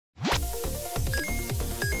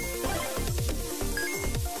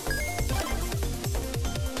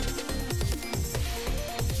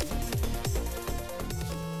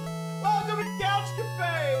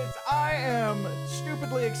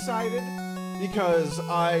because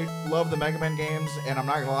I love the Mega Man games, and I'm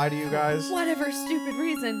not gonna lie to you guys. Whatever stupid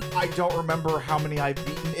reason. I don't remember how many I've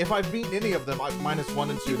beaten. If I've beaten any of them, minus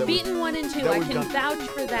 1 and 2. Beaten 1 and 2. I can vouch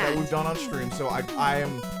for that. That we've done on stream. So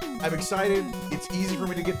I'm excited. It's easy for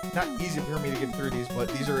me to get, not easy for me to get through these, but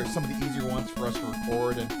these are some of the easier ones for us to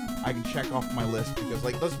record, and I can check off my list because,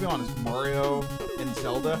 like, let's be honest, Mario and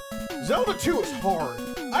Zelda 2 is hard.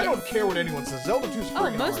 I don't care what anyone says. Zelda 2 is freaking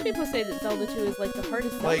hard. Most people say that Zelda 2 is like the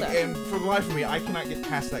hardest Zelda. And for the life of me, I cannot get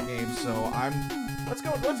past that game. So let's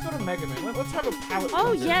go to Mega Man. Let's have a palette cleanser.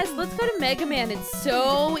 Oh yes, let's go to Mega Man. It's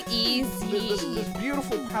so easy. This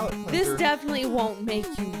beautiful palette cleanser. This definitely won't make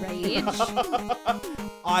you rage.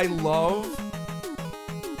 I love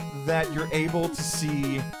that you're able to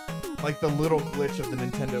see like the little glitch of the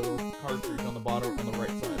Nintendo cartridge on the bottom on the right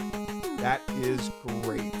side. That is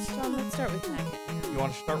great. John, let's start with Magnet Man. You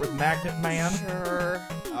want to start with Magnet Man? Sure.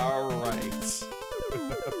 All right.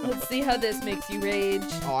 Let's see how this makes you rage.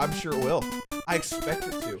 Oh, I'm sure it will. I expect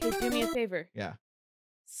it to. Okay, do me a favor. Yeah.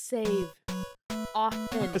 Save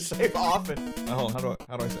often. Save often. Oh, how do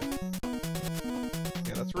I save?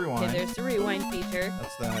 Okay, that's rewind. Okay, there's the rewind feature.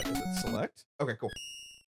 That's that. Is it select? Okay, cool.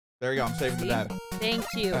 There you go. I'm saving the data. Thank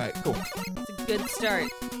you. All right, cool. It's a good start.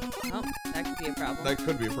 Oh, that could be a problem. That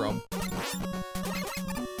could be a problem.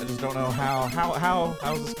 I just don't know how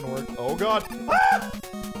is this gonna work? Oh God! Ah!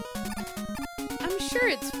 I'm sure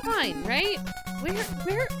it's fine, right?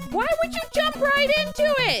 Why would you jump right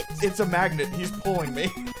into it? It's a magnet. He's pulling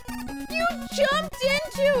me. You jumped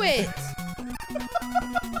into it.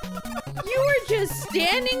 You were just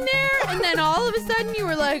standing there, and then all of a sudden you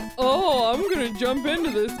were like, oh, I'm gonna jump into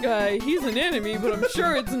this guy. He's an enemy, but I'm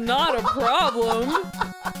sure it's not a problem.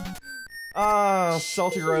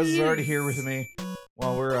 Salty Rose is already here with me.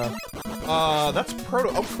 While we're, that's Proto.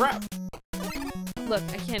 Oh, crap. Look,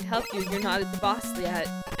 I can't help you. You're not at the boss yet.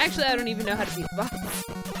 Actually, I don't even know how to beat the boss.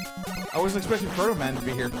 I wasn't expecting Proto Man to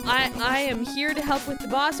be here. I am here to help with the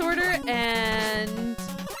boss order and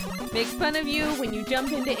make fun of you when you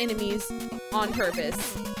jump into enemies on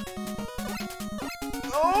purpose.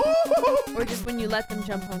 Oh! Or just when you let them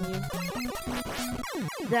jump on you.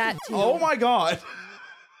 That too. Oh my God.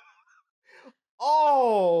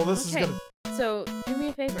 Oh, this is gonna... So, do me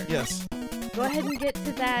a favor. Yes. Go ahead and get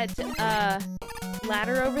to that,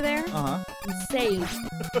 ladder over there. Uh-huh. And save.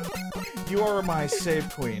 You are my save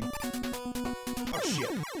queen. Oh,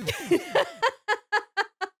 shit.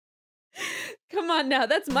 Come on now,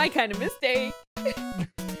 that's my kind of mistake.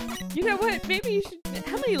 You know what? Maybe you should...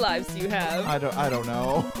 How many lives do you have? I don't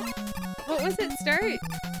know. What was it? Start?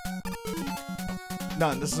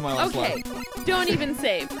 None. This is my last life. Okay. Don't even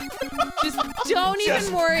save. Just don't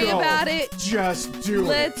even worry about it. Just do it.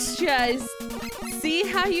 Let's just see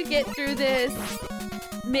how you get through this.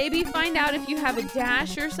 Maybe find out if you have a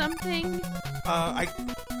dash or something. I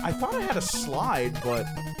thought I had a slide, but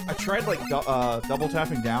I tried like double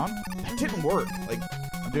tapping down. That didn't work. Like,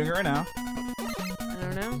 I'm doing it right now. I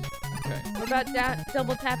don't know. Okay. What about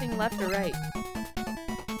double tapping left or right?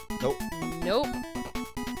 Nope. Nope.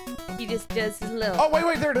 He just does his little... Oh,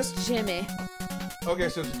 wait, there it is. Jimmy. Okay,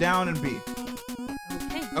 so it's down and B.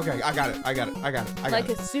 Okay. Okay, I got it. Like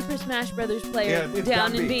a Super Smash Brothers player, it's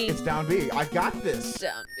down and B. It's down B. I got this.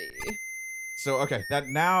 Down B. So, okay, that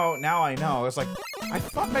now I know. It's like, I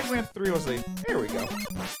thought Mega Man 3 was the, here we go,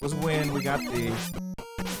 was when we got the,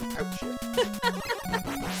 ouch,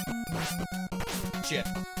 shit.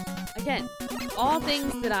 Again, all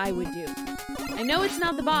things that I would do. I know it's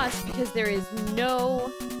not the boss because there is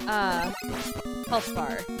no, health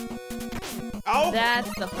bar. Oh! That's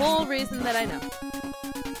the whole reason that I know.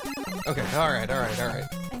 Okay, alright. I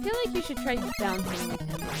feel like you should try bouncing with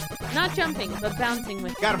him. Not jumping, but bouncing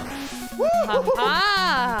with him. Got him! Woo!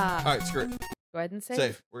 Ha-ha! Alright, screw it. Go ahead and save.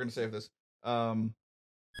 Save. We're gonna save this.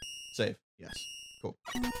 Save. Yes. Cool.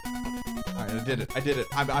 Alright, I did it.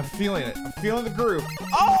 I'm feeling it. I'm feeling the groove.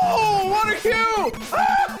 Oh! Water cue!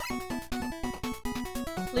 Ah!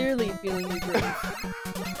 Clearly feeling the groove.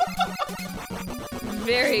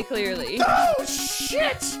 Very clearly. Oh,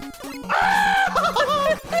 shit!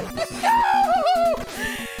 Oh!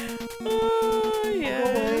 No! Oh,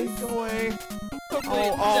 yes. Go away. Hopefully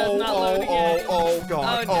it does not load again. Oh,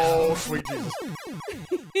 God. Oh, no. Oh, sweet Jesus.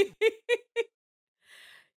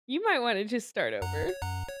 You might want to just start over.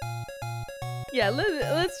 Yeah,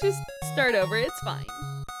 let's just start over. It's fine.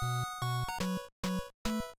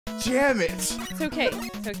 Damn it! It's okay.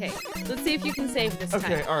 It's okay. Let's see if you can save this time.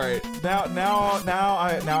 Okay, all right. Now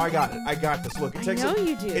I got it. I got this. Look, it takes. I know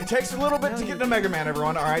you do. It takes a little bit to get to Mega Man,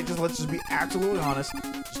 everyone. All right, let's just be absolutely honest.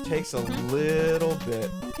 Just takes a little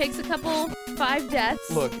bit. Takes a couple 5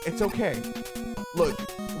 deaths. Look, it's okay. Look,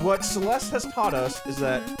 what Celeste has taught us is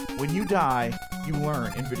that when you die, you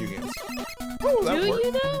learn in video games. Oh, that Do worked.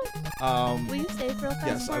 you though? Will you save real fast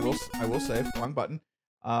Yes, for I will. me? I will save. Wrong button.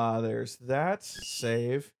 There's that.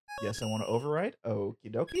 Save. Yes, I want to overwrite.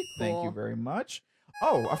 Okie dokie. Thank you Cool. very much.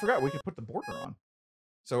 Oh, I forgot we could put the border on.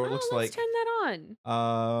 So it looks let's like. turn that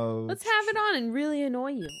on. Let's have it on and really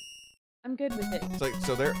annoy you. I'm good with it. It's like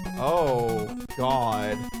so there. Oh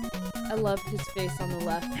God. I love his face on the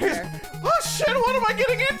left there. Oh shit! What am I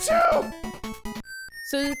getting into?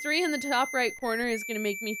 So the 3 in the top right corner is gonna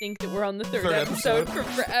make me think that we're on the third Third episode episode.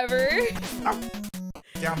 for forever.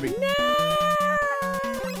 Down B. No!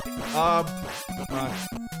 Oh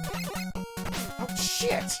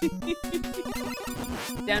shit!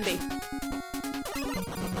 Down B.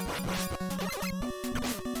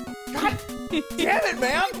 God damn it,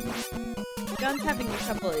 man! John's having a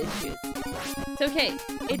couple issues. It's okay.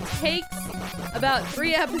 It takes about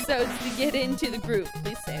 3 episodes to get into the group.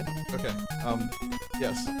 Please save. Okay.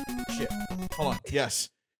 Yes. Shit. Hold on. Yes.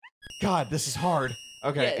 God, this is hard.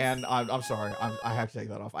 Okay, Yes. and I'm sorry. I have to take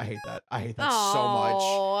that off. I hate that. I hate that so much.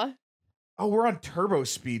 Aww. Oh, we're on turbo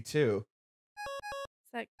speed too.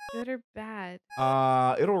 Is that good or bad?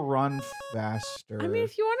 It'll run faster. I mean,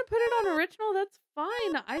 if you want to put it on original, that's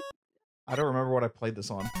fine. I don't remember what I played this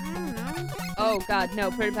on. I don't know. Oh God,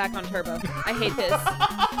 no! Put it back on turbo. I hate this.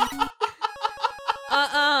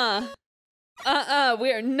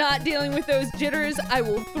 We are not dealing with those jitters. I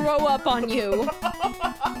will throw up on you.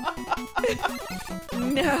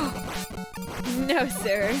 No. No,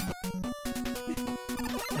 sir.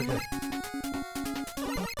 Okay.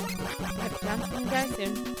 John's gonna die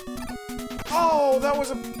soon. Oh, that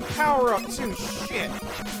was a power up too. Shit.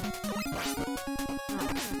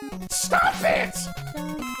 Stop it!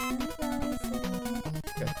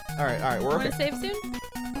 Okay. All right. We're Want okay. to save soon?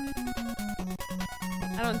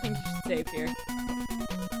 I don't think you should save here.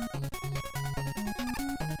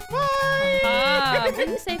 Will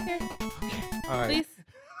you save here? All right. Please?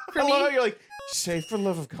 For I love how me? you're like, save for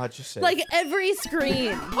love of God, just save. Like every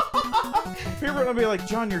screen. People are gonna be like,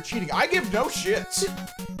 John, you're cheating. I give no shits.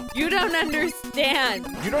 You don't understand.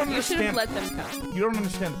 You don't You should have understand. let them come. You don't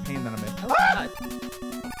understand the pain that I'm in. Oh, God.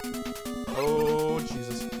 Oh,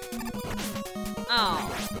 Jesus.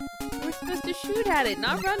 Oh. We're supposed to shoot at it,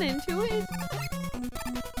 not run into it.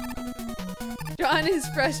 John is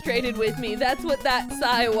frustrated with me. That's what that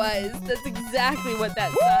sigh was. That's exactly what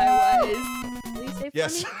that sigh was. Will you save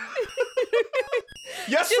Yes. for me?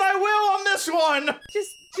 Yes, I will on this one.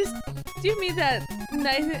 Just do me that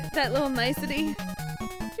little nicety.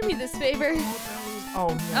 Do me this favor.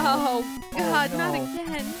 Oh no. Oh God, no. not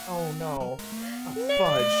again. Oh no. Oh, No!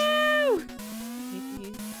 fudge. I hate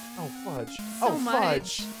these. Oh fudge. So Oh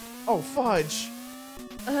fudge. Oh fudge.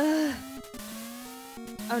 Oh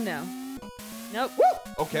no. Nope. Woo!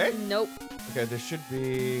 Okay. Nope. Okay, there should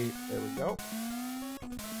be. There we go.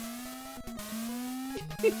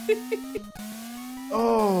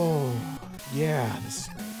 Oh, yeah, this is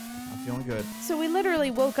great. I'm feeling good. So we literally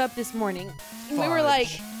woke up this morning and we were like,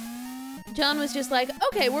 Fudge. John was just like,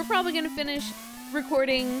 okay, we're probably gonna finish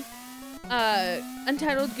recording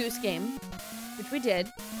Untitled Goose Game, which we did.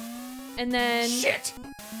 And then Shit!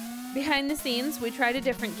 behind the scenes, we tried a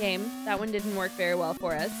different game. That one didn't work very well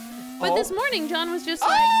for us. But Oh. this morning, John was just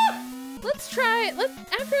like,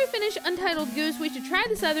 after we finish Untitled Goose, we should try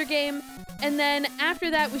this other game. And then after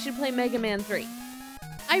that, we should play Mega Man 3.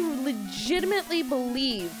 I legitimately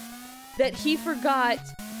believe that he forgot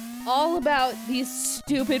all about these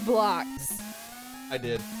stupid blocks. I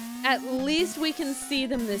did. At least we can see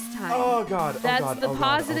them this time. Oh god. That's oh god. the oh god,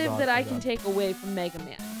 positive oh god, that oh I can god. take away from Mega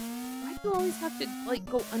Man. Why do you always have to, like,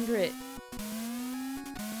 go under it?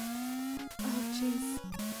 Oh, jeez.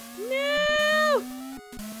 No!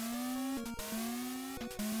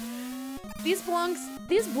 These blocks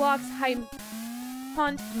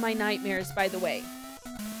haunt my nightmares, by the way.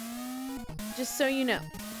 Just so you know.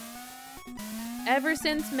 Ever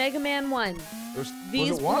since Mega Man 1, these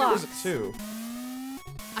was it one or was it blocks. 2?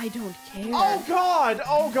 I don't care. Oh god!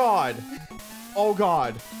 Oh god! Oh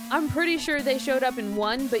god! I'm pretty sure they showed up in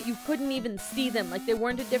 1, but you couldn't even see them. Like, they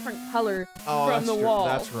weren't a different color Oh, from that's the true. wall.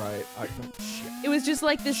 That's right. Shit. It was just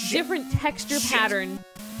like this Shit. different texture Shit. pattern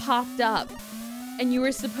popped up. And you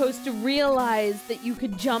were supposed to realize that you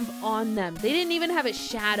could jump on them. They didn't even have a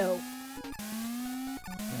shadow. Yeah,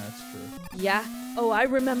 that's true. Yeah. Oh, I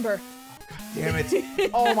remember. Damn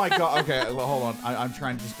it! Oh my god. Okay, well, hold on. I'm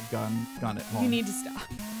trying just to gun it. Hold You on. need to stop.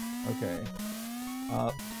 Okay.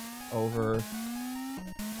 Up, over.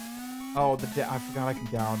 Oh, I forgot I can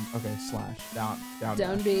down. Okay, slash down. Down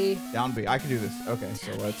dash. B. Down B. I can do this. Okay,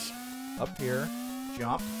 so let's up here,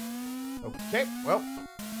 jump, Okay, well.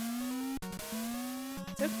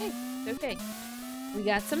 It's okay. It's okay. We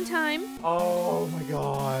got some time. Oh my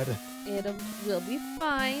god. We'll be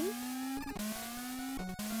fine.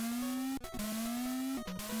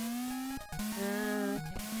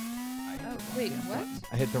 Oh, wait, what?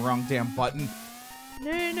 I hit the wrong damn button.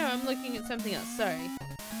 No, I'm looking at something else. Sorry.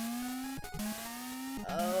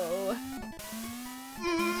 Oh.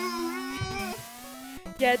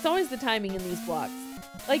 Yeah, it's always the timing in these blocks.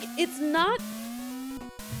 Like, it's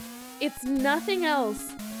nothing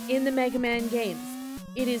else in the Mega Man games.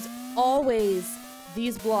 It is always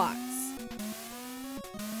these blocks.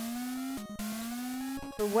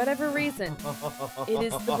 For whatever reason, it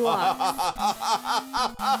is the blocks.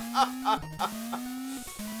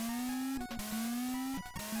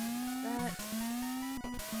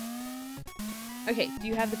 Okay, do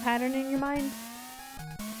you have the pattern in your mind?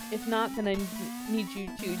 If not, then I need you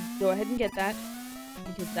to go ahead and get that,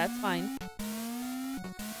 because that's fine.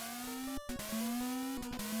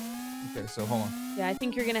 Okay, so hold on. Yeah, I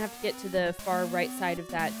think you're gonna have to get to the far right side of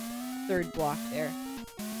that third block there.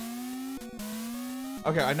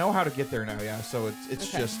 Okay, I know how to get there now, yeah, so it's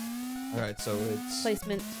Okay. just... Alright, so it's...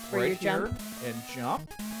 Placement for right your jump. here, and jump.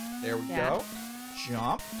 There we Yeah. go.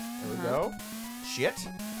 Jump. There we go. Shit.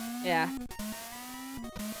 Yeah.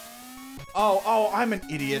 Oh, I'm an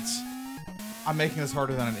idiot. I'm making this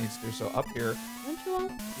harder than it needs to, so up here. Don't you all?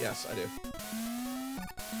 Yes, I do.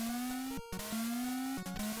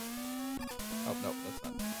 Oh, no, that's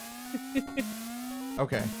not.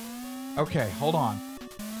 Okay. Okay, hold on.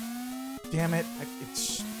 Damn it.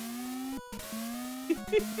 It's...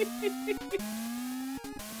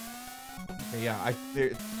 Okay, yeah, oh,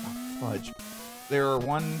 fudge. There are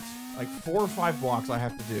 4 or 5 blocks I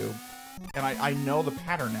have to do. And I know the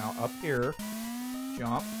pattern now. Up here.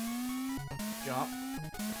 Jump. Jump.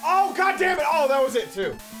 Oh, god damn it! Oh, that was it,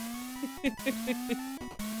 too.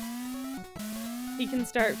 He can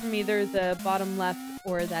start from either the bottom left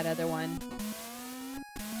or that other one.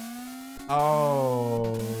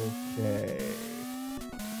 Okay.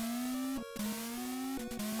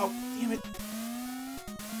 Oh, damn it.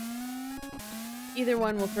 Either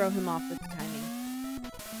one will throw him off with the timing.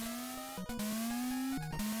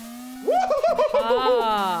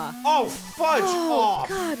 Ah. Oh, fudge off.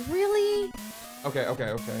 God, really? Okay.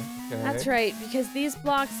 That's right, because these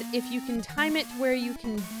blocks, if you can time it to where you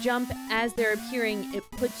can jump as they're appearing, it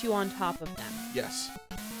puts you on top of them. Yes.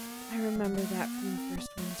 I remember that from the first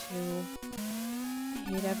one, too. I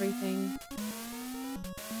hate everything.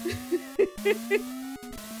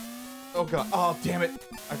 Oh, God. Oh, damn it.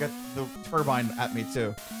 I got the turbine at me,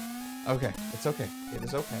 too. Okay. It's okay. It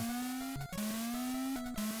is okay.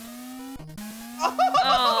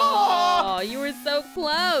 Oh, you were so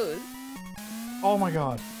close. Oh, my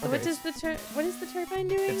God. So Okay. what is the turbine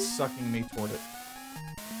doing? It's sucking me toward it.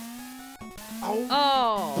 Oh.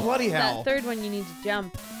 Oh. Bloody hell. That third one you need to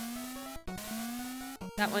jump.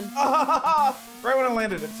 That one. Right when I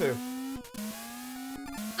landed it, too.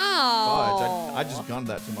 Oh. Fudge. I just gunned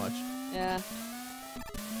that too much. Yeah.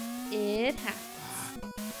 It happens.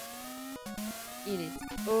 It is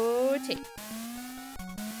okay.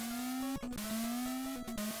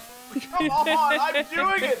 Come on, I'm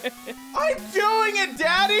doing it! I'm doing it,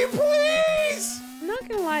 Daddy, please! I'm not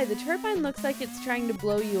gonna lie, the turbine looks like it's trying to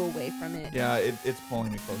blow you away from it. Yeah, it's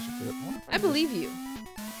pulling me closer to it. I believe you.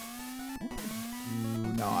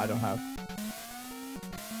 No, I don't have.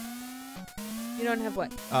 You don't have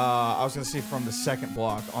what? I was gonna see from the second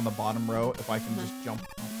block on the bottom row if I can just jump.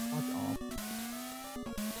 Oh, fuck off.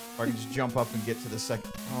 If I can just jump up and get to the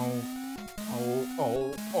second. Oh.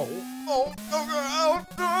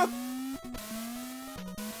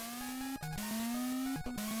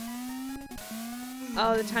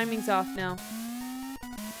 Oh, the timing's off now.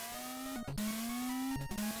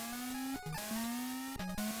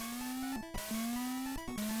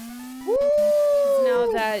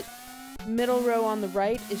 Now that middle row on the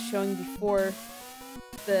right is showing before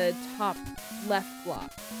the top left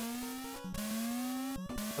block.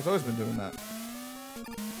 I've always been doing that.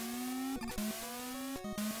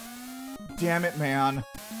 Damn it, man.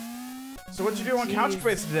 So what'd you do on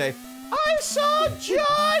CouchCapades today? I saw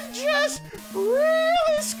John just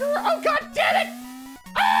really screw. Oh, god damn it!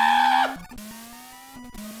 Ah!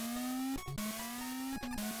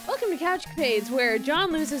 Welcome to CouchCapades, where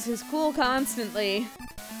John loses his cool constantly.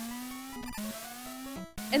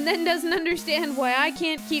 And then doesn't understand why I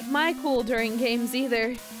can't keep my cool during games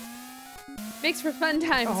either. Makes for fun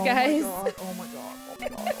times, guys. Oh my god, oh my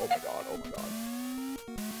god, oh my god, oh my god.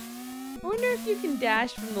 I wonder if you can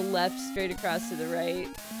dash from the left straight across to the right.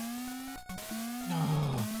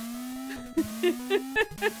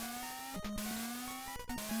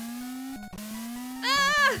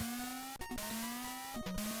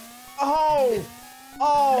 Oh!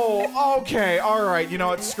 Oh, okay, alright. You know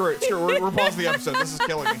what? Screw it. We're pausing the episode. This is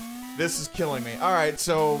killing me. This is killing me. Alright,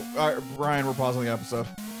 so, Ryan, we're pausing the episode.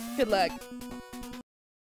 Good luck.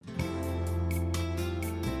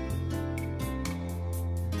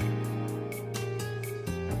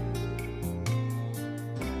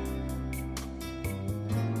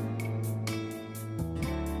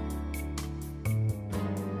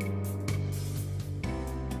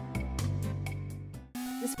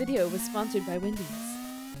 This video was sponsored by Wendy's.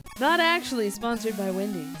 Not actually sponsored by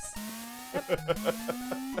Wendy's.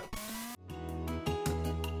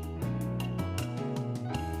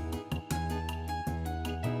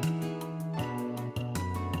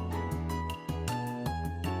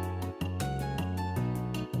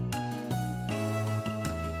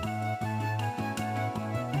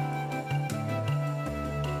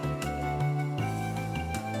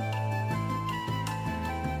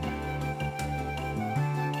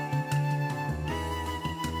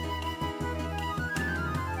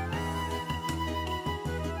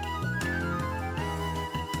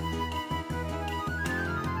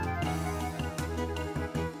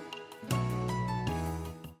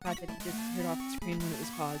 That he disappeared off the screen when it was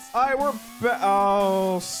paused. Alright, we're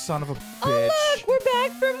oh, son of a bitch. Oh look, we're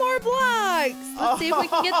back for more blocks. Let's see if we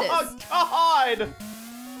can get this. Oh God!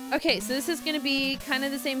 Okay, so this is gonna be kind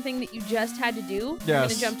of the same thing that you just had to do. Yes. You're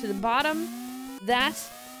gonna jump to the bottom, that,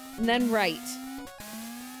 and then right.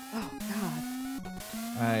 Oh God.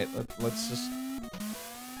 Alright, let's just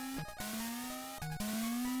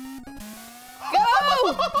Go!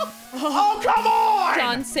 Oh, come on!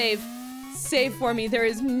 John, save. Save for me. There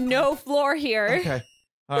is no floor here. Okay.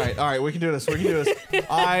 Alright, we can do this. We can do this.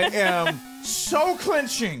 I am so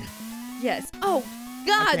clenching. Yes. Oh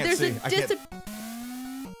God, can't there's see.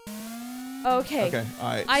 Okay. Okay,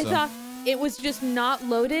 alright. I thought it was just not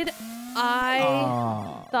loaded.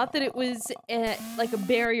 I thought that it was like a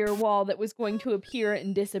barrier wall that was going to appear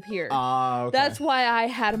and disappear. Okay. That's why I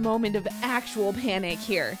had a moment of actual panic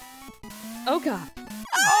here. Oh God.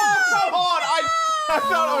 Oh, come on! I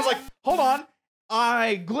thought I was like, hold on.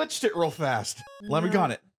 I glitched it real fast. Let me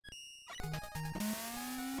gun it.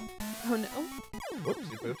 Oh no.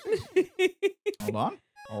 Whoopsie poopsie. Hold on.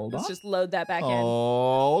 Hold on. Let's just load that back in.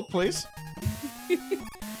 Hold, please.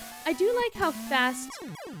 I do like how fast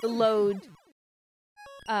the load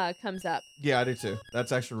comes up. Yeah, I do too.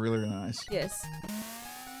 That's actually really, really nice. Yes.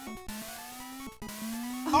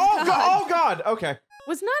 Oh God! Oh God! Okay.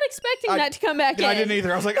 Was not expecting that to come back in. I didn't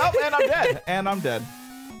either. I was like, oh, and I'm dead. And I'm dead.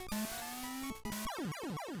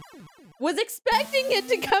 Was expecting it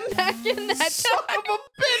to come back in that Son time. of a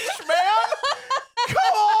bitch, man!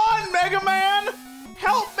 Come on, Mega Man!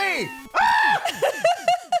 Help me! Ah!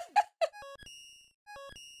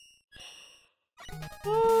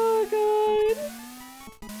 Oh God.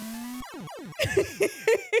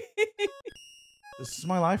 This is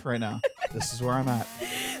my life right now. This is where I'm at.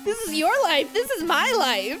 This is your life. This is my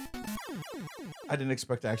life. I didn't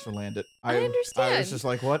expect to actually land it. I understand. I was just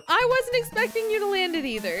like, what? I wasn't expecting you to land it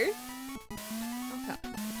either.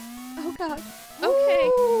 Oh God. Okay.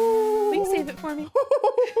 Will you save it for me?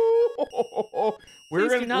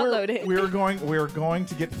 Please do not load it. We're going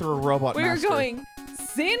to get through a robot We're master. going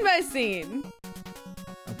scene by scene.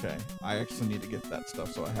 Okay. I actually need to get that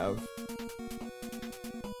stuff so I have.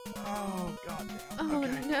 Oh God damn. Oh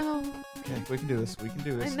Okay. no. Okay, we can do this. We can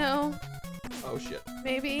do I this. know. Oh shit.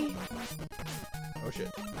 Maybe. Oh shit.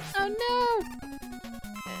 Oh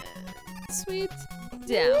no. Sweet.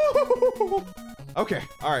 Down. Okay.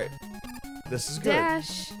 All right. This is good.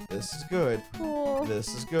 Dash. This is good. Cool.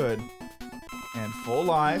 This is good. And full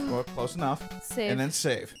life. Well, close enough. Save. And then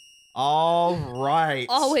save. All right.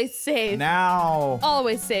 Always save. Now.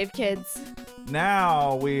 Always save, kids.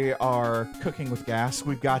 Now we are cooking with gas.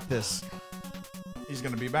 We've got this. He's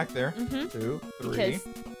gonna be back there. 2, 3. Because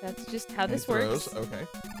that's just how this works. Okay.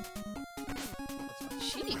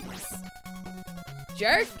 Jeez.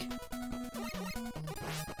 Jerk.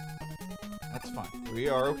 That's fine. We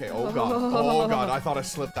are okay. Oh God. Oh God. I thought I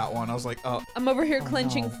slipped that one. I was like, oh. I'm over here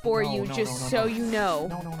clenching no, for no, you, no, just no, no, so no. you know.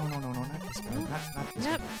 No. Not this guy. Not this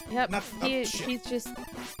Yep. guy. Yep. Not- He's shit. just.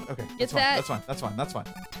 Okay. Get That's fine. that. That's fine. That's fine.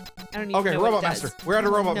 I don't even Okay, know what Robot it Master. does. We're at a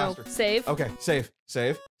Robot No. Master. Save. Okay, save.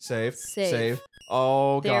 Save.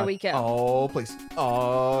 Oh God. There we go. Oh please.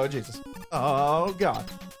 Oh Jesus. Oh God.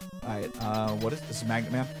 All right. What is this?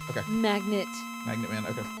 Magnet Man. Okay. Magnet. Magnet Man.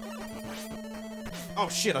 Okay. Oh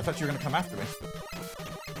shit! I thought you were gonna come after me.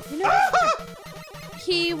 You know what?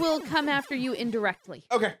 He will come after you indirectly.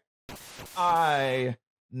 Okay. I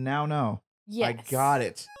now know. Yes. I got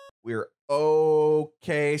it. We're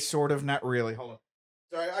okay, sort of, not really. Hold on.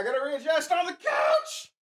 Sorry, I gotta readjust on the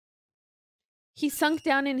couch. he sunk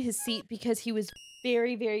down in his seat because he was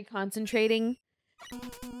very, very concentrating.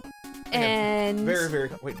 And very, very.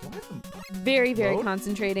 Wait, do I have them? Very, very Load?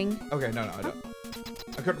 concentrating. Okay, no, I don't.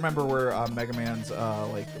 I couldn't remember where Mega Man's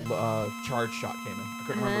charge shot came in. I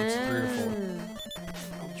couldn't remember if it's 3 or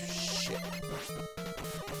 4. Oh shit!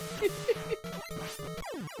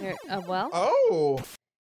 There, well. Oh.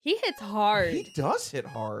 He hits hard. He does hit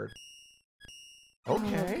hard.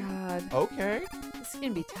 Okay. Oh, God. Okay. This is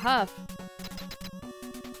gonna be tough.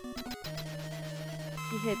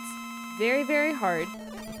 He hits very, very hard.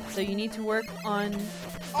 So you need to work on.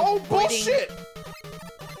 Oh, avoiding... bullshit!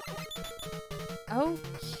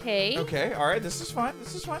 Okay. Okay, alright, this is fine.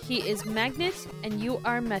 This is fine. He is magnet and you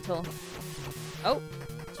are metal. Oh.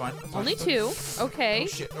 It's fine. It's fine. Only It's 2. fine. Okay. Oh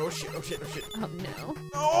shit, oh shit, oh shit, oh shit. Oh no.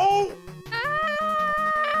 Oh!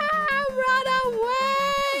 Ah, run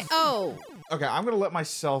away! Oh. Okay, I'm gonna let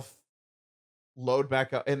myself load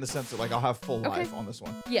back up in the sense that like I'll have full Okay. life on this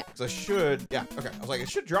one. Yeah. Because I should, yeah, okay. I was like, it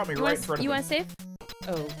should drop me right in front of You me. want to save?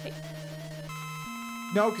 Okay.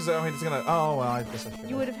 No, because I mean it's gonna. Oh well, I guess I should.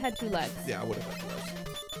 You would have had 2 lives. Yeah, I would have had 2 lives.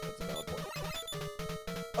 That's a valid point.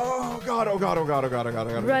 Oh god! Oh god! Oh god! Oh god! Oh god!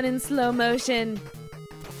 Oh god! Run in slow motion.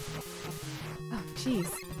 Oh,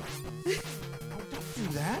 jeez. Oh, don't do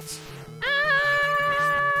that!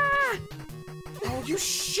 Ah! Oh, you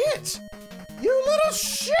shit! You little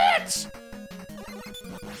shit!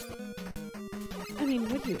 I mean,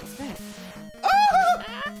 what do you expect? Ah!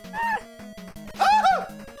 Ah!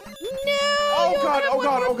 No! Oh god! Oh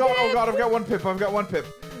god! Oh god! Oh god! I've got 1 pip. I've got 1 pip.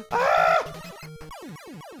 Ah!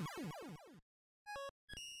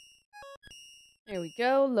 There we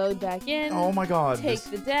go. Load back in. Oh my god! Take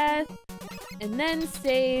the death, and then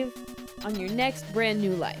save on your next brand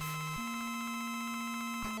new life.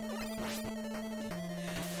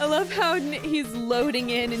 I love how he's loading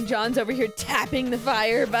in and John's over here tapping the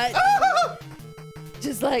fire button. Ah!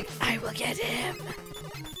 Just like, I will get him.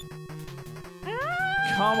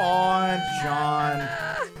 Come on, John.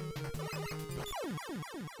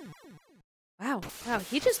 Wow,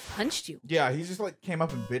 he just punched you. Yeah, he just like came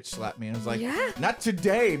up and bitch slapped me and was like, Yeah. "Not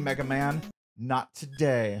today, Mega Man. Not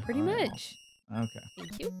today." Pretty Oh, much. Okay.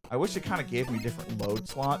 Thank you. I wish it kind of gave me different load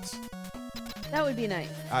slots. That would be nice.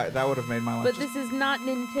 That would have made my life. But this is not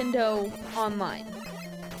Nintendo Online.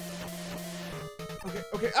 Okay.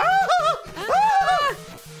 Okay. Ah! Ah!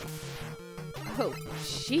 Oh,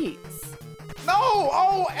 jeez. No!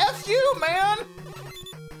 Oh, F you, man!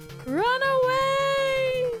 Run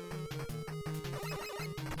away!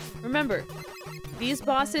 Remember, these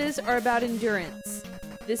bosses are about endurance.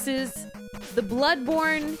 This is the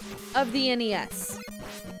Bloodborne of the NES.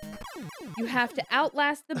 You have to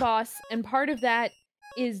outlast the boss, and part of that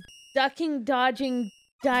is ducking, dodging,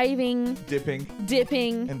 diving, Dipping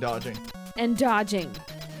dipping, and dodging. and dodging.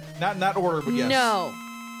 Not in that order, but yes. No,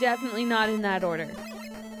 definitely not in that order.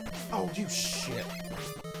 Oh, you shit.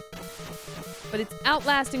 But it's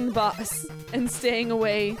outlasting the boss and staying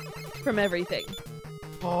away from everything.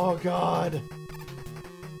 Oh, God.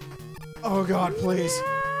 Oh, God, please.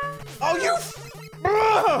 Oh, you...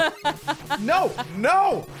 No,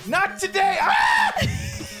 no, not today. Ah! You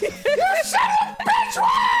son of a bitch,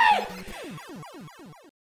 why?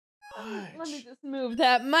 Let me just move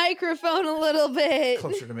that microphone a little bit.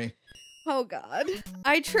 Closer to me. Oh God.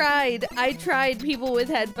 I tried people with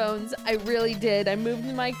headphones. I really did. I moved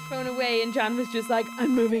the microphone away and John was just like,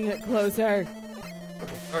 I'm moving it closer.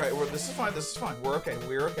 Okay, alright, well, this is fine, this is fine. We're okay,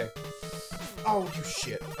 we're okay. Oh, you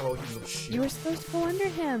shit. Oh, you little shit. You were supposed to go under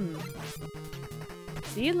him.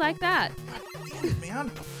 See, like that. God damn it,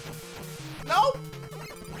 man. No!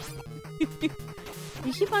 You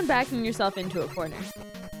keep on backing yourself into a corner.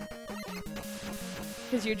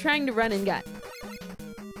 Because you're trying to run and gun.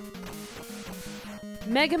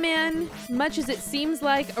 Mega Man, much as it seems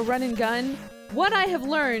like a run and gun, what I have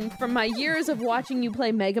learned from my years of watching you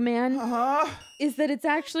play Mega Man is that it's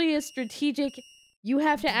actually a strategic. You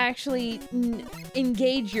have to actually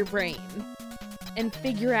engage your brain and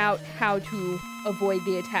figure out how to avoid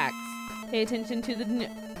the attacks. Pay attention to the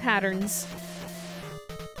patterns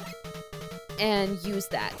and use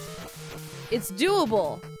that. It's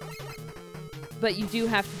doable, but you do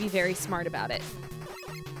have to be very smart about it.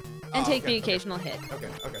 And take the occasional hit. Okay.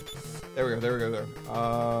 There we go, there.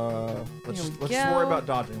 Let's just worry about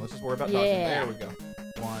dodging. Let's just worry about dodging. There we go.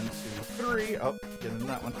 1, 2, 3. Oh, get in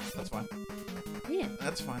that one. That's fine. Yeah.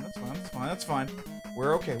 That's fine.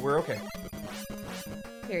 We're okay.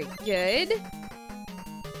 Very good.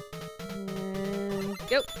 And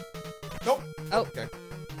go. Nope. Oh. Okay.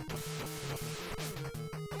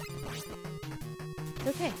 It's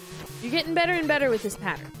okay. You're getting better and better with this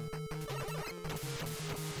pattern.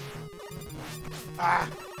 Ah.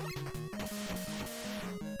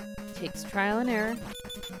 Takes trial and error.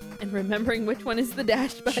 And remembering which one is the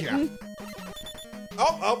dash button. Yeah.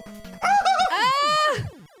 Oh. Ah!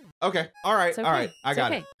 Okay. All right. Okay. All right. I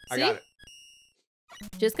got it. I got it.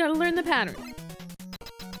 Just gotta learn the pattern.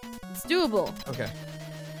 It's doable. Okay.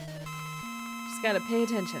 Just gotta pay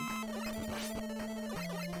attention.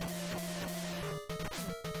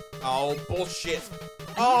 Oh, bullshit.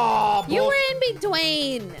 Oh, You were in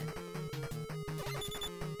between.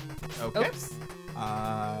 Okay. Oops.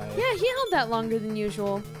 Yeah, Yeah, he held that longer than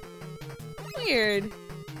usual. Weird.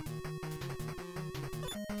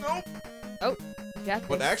 Nope. Oh, you got this.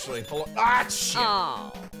 But actually, hold on. Ah, shit.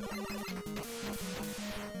 Oh.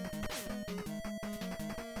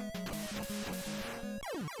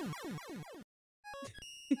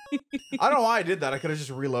 I don't know why I did that. I could have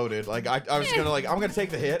just reloaded. Like, I was gonna, like, I'm gonna take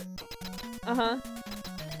the hit. Uh-huh.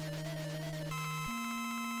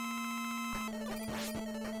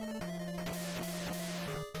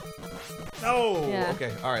 No. Yeah.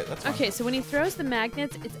 Okay. All right. That's fine. Okay, so when he throws the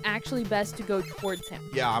magnets, it's actually best to go towards him.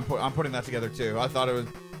 Yeah, I'm putting that together too. I thought it was.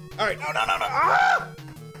 All right. No. Ah!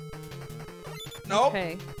 Nope.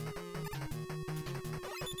 Okay.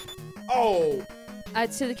 Oh.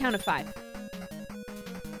 It's to the count of 5.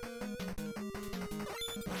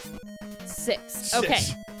 6. Okay.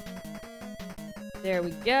 6. There we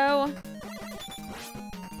go.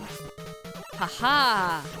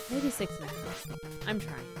 Haha. Maybe 6.5. I'm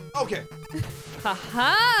trying. Okay.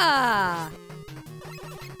 Haha.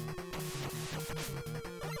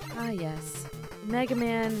 Ah, yes. Mega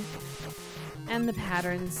Man and the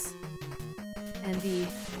patterns and the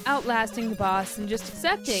outlasting the boss and just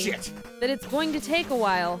accepting Shit. that it's going to take a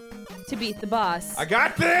while to beat the boss. I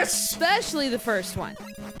got this. Especially the first one.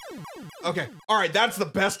 Okay. All right. That's the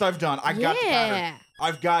best I've done. I got the pattern.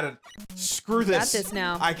 I've got it. Screw this. Got this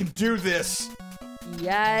now. I can do this.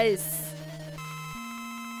 Yes.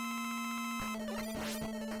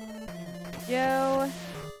 Go.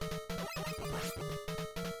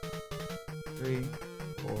 3,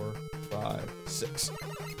 4, 5, 6.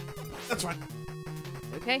 That's fine.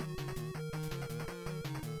 Okay.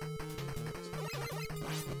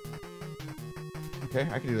 Okay,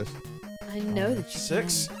 I can do this. I know that you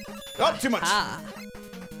 6. can. Oh, too much. Ah.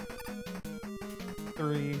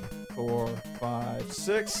 3, 4, 5,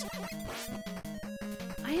 6.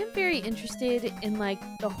 I am very interested in, like,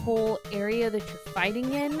 the whole area that you're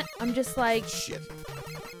fighting in. I'm just like, Shit.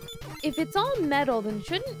 if it's all metal, then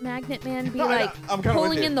shouldn't Magnet Man be, No, like, I'm kinda with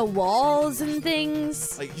pulling you. in the walls and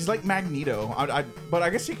things? Like, he's like Magneto. But I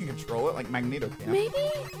guess he can control it like Magneto can. Maybe?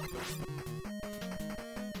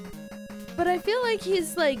 But I feel like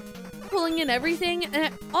he's, like, pulling in everything.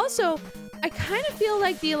 And also, I kind of feel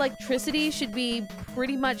like the electricity should be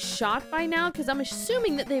pretty much shot by now, because I'm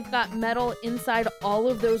assuming that they've got metal inside all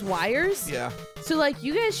of those wires. Yeah. So, like,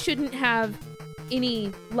 you guys shouldn't have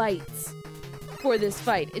any lights for this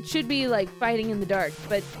fight. It should be, like, fighting in the dark.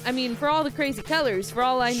 But, I mean, for all the crazy colors, for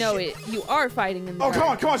all I know, you are fighting in the dark.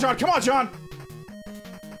 Oh, come on, John. Come on, John.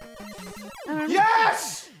 I don't know.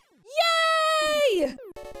 Yes! Yay!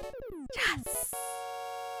 Yes!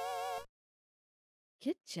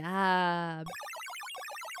 Good job.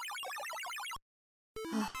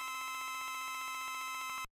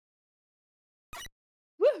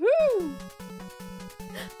 Woohoo!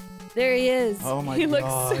 There he is. Oh my he God.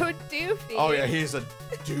 looks so doofy. Oh, yeah, he's a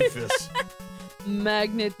doofus.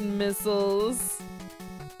 Magnet missiles.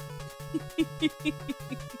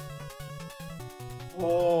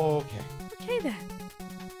 Okay. Okay then.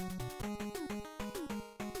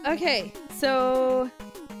 Okay, so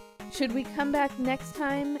should we come back next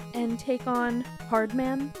time and take on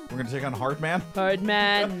Hardman? We're gonna take on Hardman?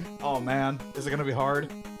 Hardman. Oh, man. Is it gonna be hard?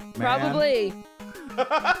 Man. Probably.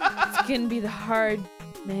 It's gonna be the hard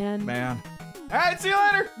man. Man. All right, see you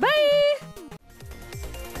later. Bye!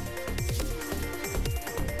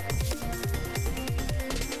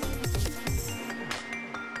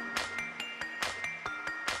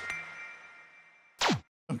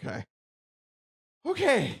 Okay.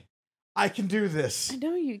 Okay. I can do this. I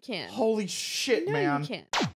know you can. Holy shit, I know man. you can.